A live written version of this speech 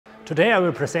Today I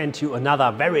will present you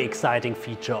another very exciting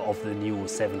feature of the new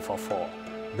 744,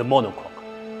 the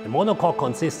monocoque. The monocoque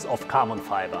consists of carbon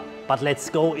fiber, but let's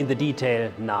go in the detail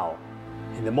now.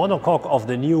 In the monocoque of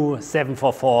the new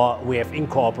 744 we have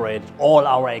incorporated all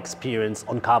our experience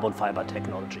on carbon fiber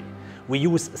technology. We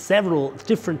use several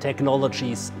different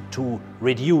technologies to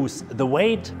reduce the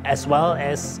weight as well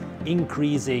as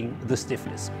increasing the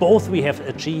stiffness. Both we have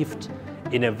achieved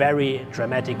in a very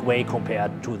dramatic way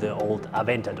compared to the old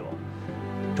Aventador.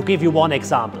 To give you one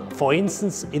example, for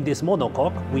instance, in this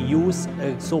monocoque we use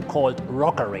a so-called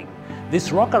rocker ring.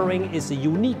 This rocker ring is a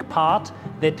unique part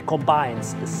that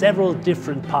combines several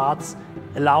different parts,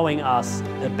 allowing us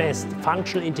the best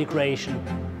functional integration,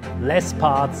 less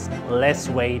parts, less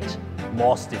weight,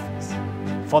 more stiffness.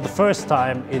 For the first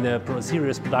time in a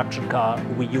serious production car,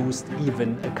 we used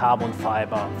even a carbon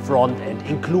fiber front end,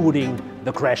 including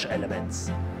the crash elements,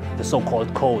 the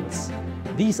so-called cones.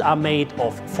 These are made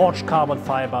of forged carbon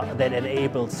fiber that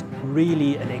enables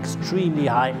really an extremely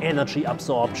high energy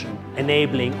absorption,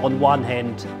 enabling on one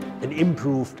hand an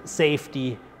improved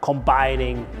safety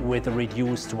combining with a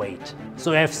reduced weight.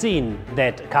 So we have seen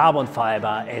that carbon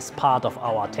fiber as part of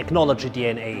our technology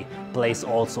DNA plays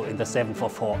also in the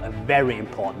 744 a very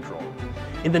important role.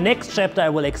 In the next chapter I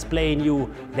will explain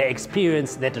you the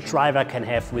experience that a driver can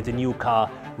have with a new car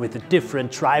with the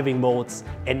different driving modes,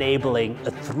 enabling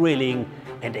a thrilling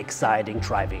and exciting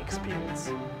driving experience.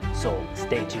 So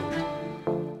stay tuned.